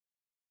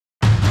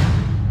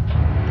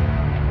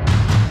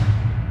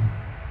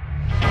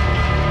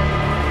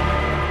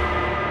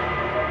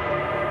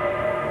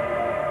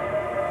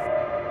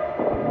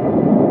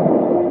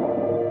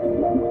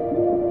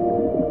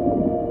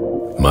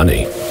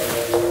money.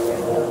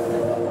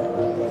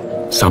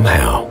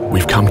 Somehow,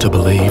 we've come to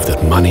believe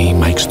that money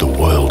makes the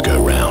world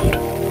go round.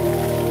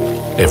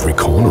 Every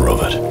corner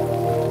of it.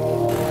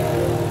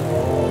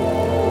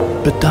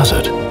 But does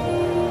it?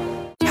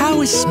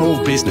 How is small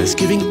business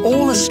giving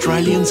all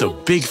Australians a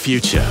big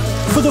future?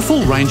 For the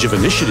full range of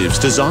initiatives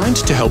designed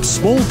to help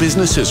small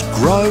businesses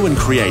grow and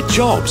create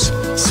jobs,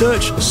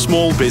 search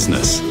Small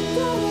Business.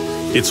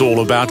 It's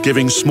all about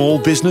giving small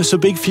business a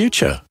big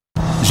future.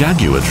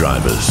 Jaguar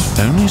drivers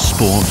only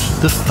sport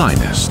the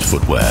finest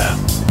footwear.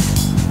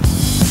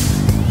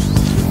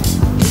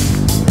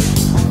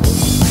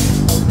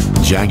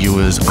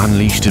 Jaguar's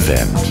Unleashed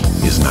event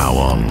is now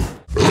on.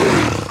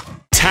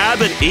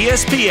 Tab and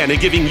ESPN are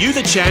giving you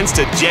the chance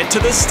to jet to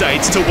the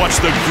States to watch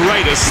the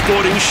greatest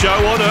sporting show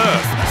on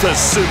earth, the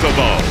Super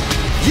Bowl.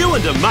 You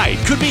and a mate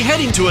could be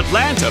heading to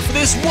Atlanta for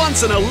this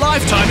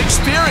once-in-a-lifetime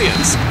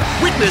experience.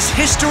 Witness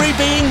history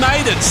being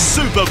made at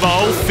Super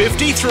Bowl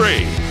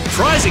 53.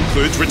 Prize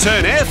includes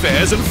return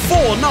airfares and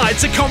 4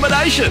 nights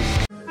accommodation.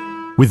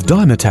 With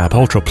Dymatap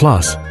Ultra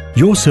Plus,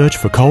 your search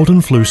for cold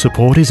and flu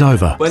support is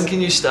over. When can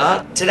you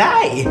start?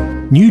 Today!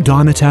 New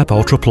Dymatap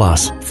Ultra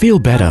Plus. Feel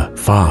better,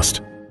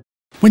 fast.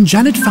 When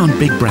Janet found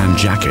big brand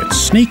jackets,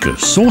 sneakers,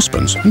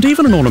 saucepans, and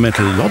even an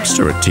ornamental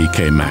lobster at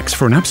TK Maxx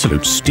for an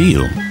absolute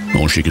steal,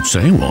 all she could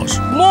say was,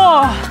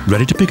 "More!"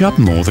 Ready to pick up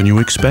more than you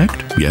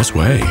expect? Yes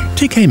way.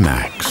 TK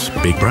Maxx.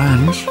 Big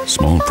brands,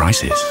 small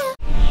prices.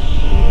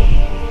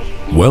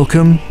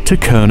 Welcome to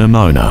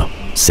Curnamona,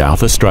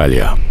 South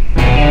Australia.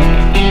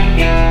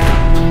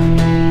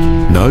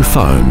 No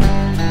phone,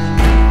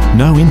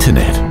 no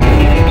internet,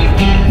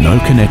 no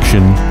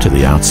connection to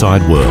the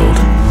outside world.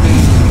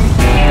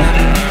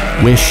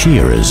 Where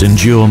shearers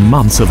endure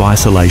months of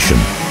isolation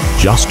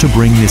just to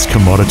bring this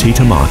commodity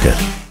to market.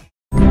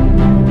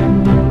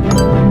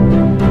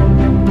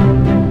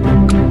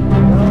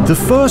 The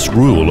first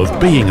rule of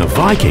being a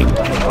Viking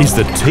is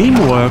that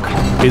teamwork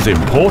is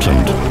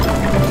important.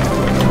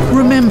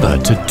 Remember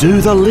to do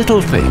the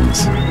little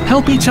things,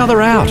 help each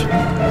other out.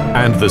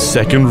 And the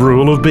second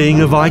rule of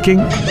being a Viking?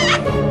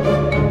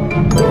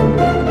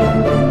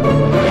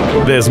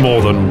 There's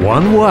more than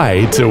one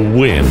way to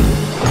win.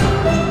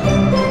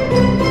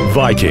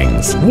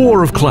 Vikings,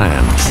 War of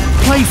Clans.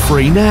 Play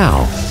free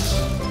now.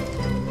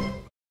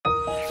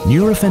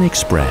 Nurofen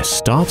Express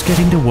starts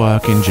getting to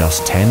work in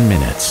just 10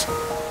 minutes.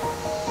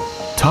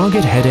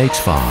 Target headaches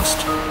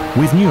fast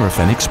with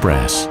Nurofen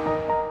Express.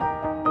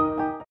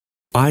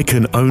 I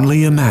Can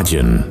Only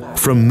Imagine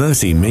from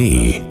Mercy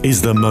Me is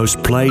the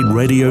most played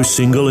radio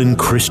single in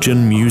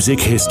Christian music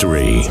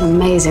history. It's an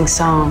amazing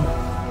song.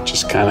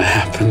 Just kind of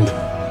happened.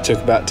 Took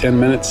about 10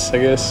 minutes, I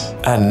guess.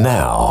 And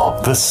now,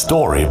 the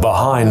story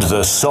behind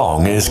the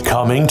song is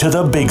coming to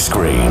the big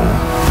screen.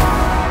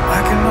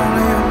 I can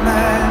only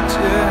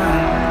imagine.